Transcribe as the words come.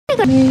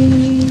Out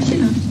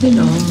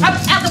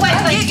the way,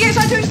 please. Yes,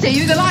 I do see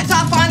you. The lights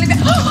are finally back.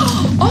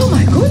 Oh,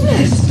 my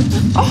goodness.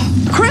 Oh,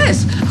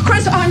 Chris,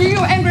 I knew you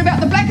were angry about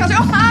the black house.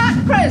 Oh, hi,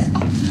 Chris.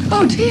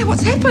 Oh, dear,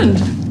 what's happened?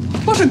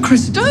 What did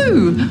Chris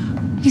do?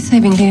 He's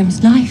saving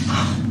Liam's life.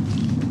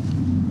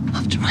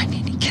 After I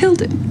nearly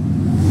killed him.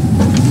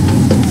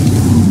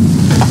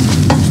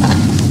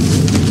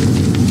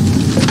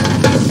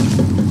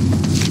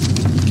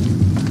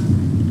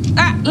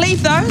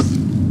 Leave those.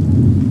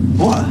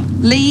 What?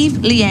 Leave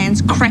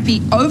Leanne's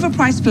crappy,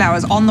 overpriced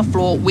flowers on the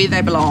floor where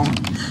they belong.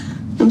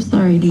 I'm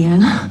sorry,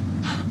 Leanne.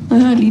 I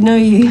hardly know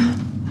you.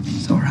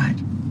 It's all right.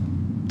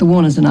 The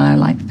Warners and I are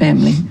like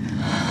family.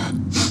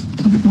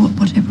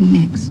 What happened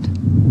next?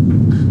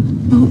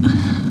 Well,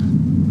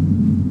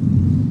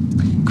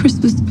 Chris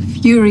was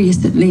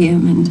furious at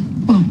Liam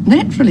and... Well,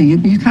 naturally,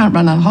 you can't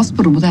run a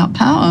hospital without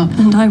power.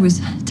 And I was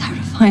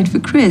terrified for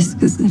Chris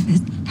because of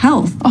his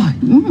health. Oh,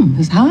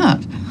 his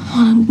heart.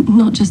 Well,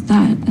 not just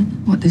that.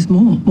 What, there's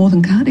more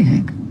than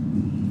cardiac?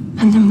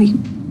 And then we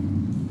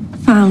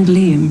found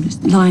Liam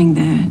just lying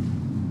there.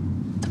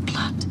 The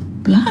blood.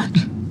 Blood?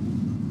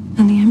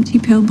 And the empty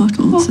pill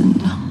bottles and...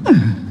 No.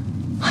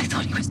 I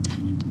thought he was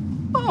dead.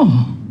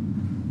 Oh,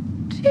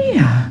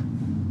 dear.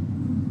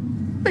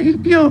 But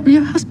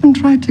your husband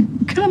tried to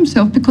kill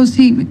himself because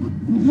he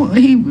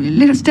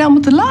let us down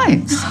with the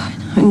lights.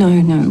 No,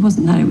 it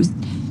wasn't that. It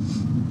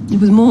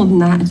was more than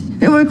that.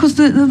 Yeah, well, because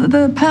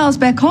the power's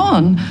back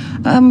on.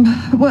 And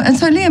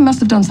so Liam must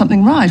have done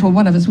something right, or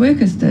one of his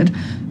workers did.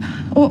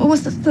 Or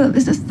is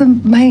this the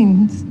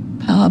main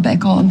power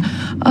back on?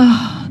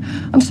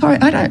 I'm sorry,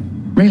 I don't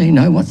really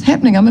know what's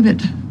happening. I'm a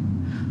bit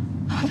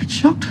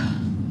shocked.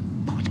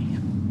 Poor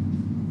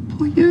Liam.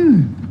 Poor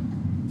you.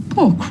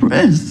 Poor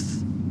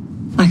Chris.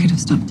 I could have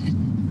stopped it.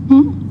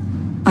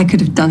 I could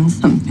have done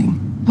something.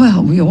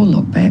 Well, we all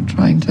look back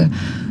trying to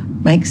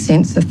make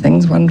sense of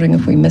things, wondering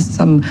if we missed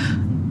some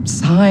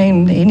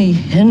sign, any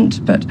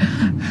hint, but,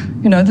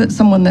 that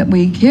someone that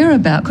we care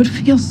about could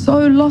feel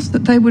so lost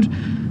that they would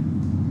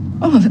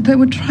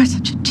try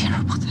such a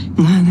terrible thing.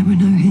 No, there were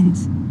no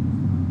hints.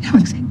 How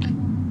exactly?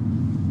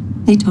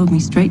 He told me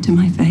straight to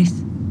my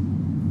face.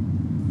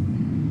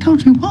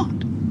 Told you what?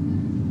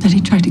 That he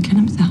tried to kill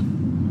himself.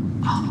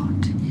 Oh,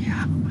 dear.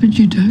 What did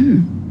you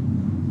do?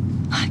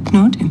 I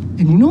ignored him.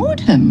 Ignored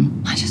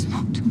him? I just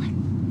walked away.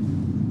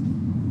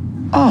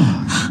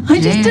 Oh, I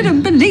just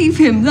didn't believe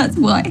him, that's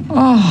why.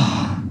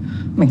 Oh,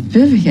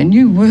 Vivienne,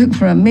 you work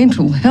for a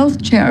mental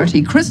health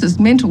charity, Chris's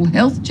mental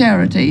health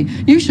charity.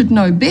 You should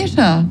know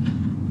better.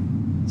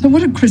 So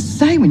what did Chris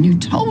say when you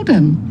told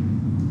him?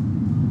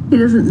 He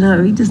doesn't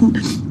know. He doesn't...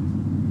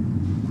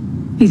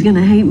 He's going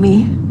to hate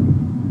me.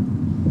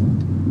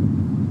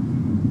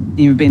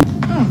 You've been...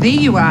 Oh, there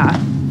you are.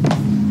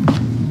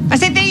 I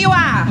said there you are.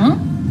 Huh?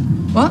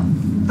 What?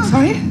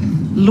 Sorry?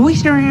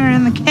 Loitering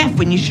around the cafe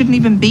when you shouldn't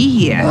even be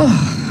here.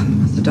 Oh,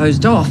 must have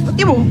dozed off.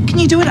 Yeah, well, can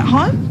you do it at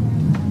home?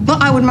 Well,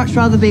 I would much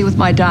rather be with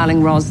my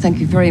darling Ros, thank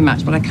you very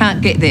much, but I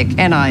can't get there,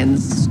 can I, in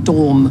the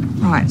storm?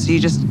 Right, so you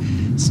just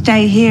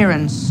stay here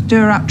and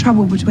stir up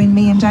trouble between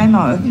me and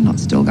Damo. You're not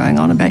still going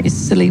on about your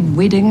silly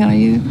wedding, are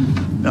you?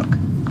 Look,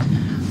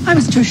 I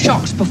was too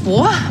shocked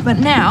before, but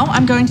now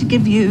I'm going to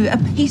give you a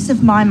piece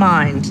of my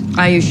mind.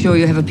 Are you sure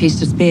you have a piece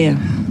to spare?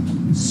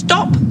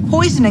 Stop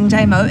poisoning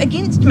Damo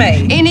against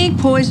me. Any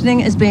poisoning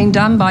is being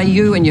done by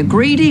you and your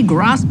greedy,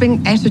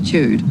 grasping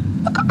attitude.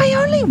 Look, I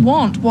only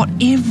want what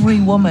every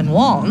woman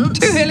wants.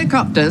 2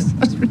 helicopters.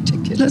 That's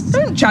ridiculous.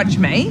 Don't judge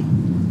me.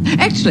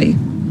 Actually,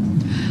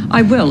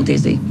 I will,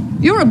 Desi.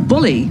 You're a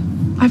bully.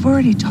 I've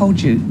already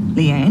told you,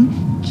 Leanne,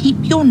 keep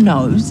your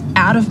nose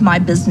out of my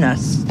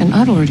business. And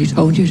I'd already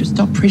told you to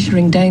stop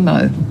pressuring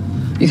Damo.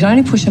 You can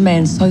only push a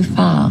man so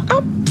far.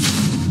 Oh,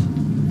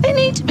 they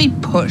need to be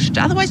pushed,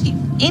 otherwise you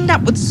end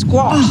up with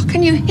squash. Oh,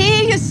 can you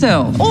hear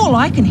yourself? All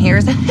I can hear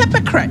is a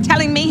hypocrite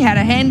telling me how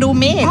to handle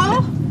men.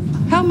 Oh,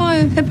 how am I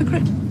a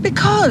hypocrite?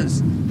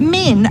 Because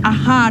men are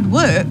hard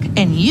work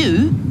and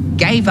you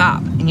gave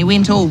up and you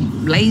went all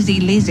lazy,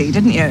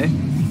 didn't you?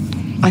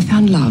 I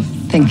found love.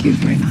 Thank you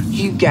very much.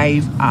 You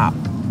gave up.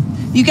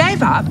 You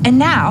gave up and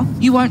now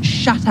you won't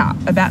shut up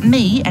about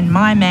me and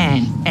my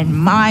man and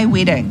my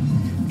wedding.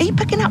 Are you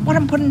picking up what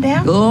I'm putting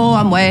down? Oh,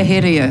 I'm way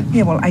ahead of you.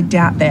 Yeah, well, I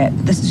doubt that.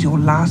 This is your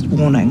last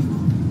warning.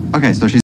 Okay, so she's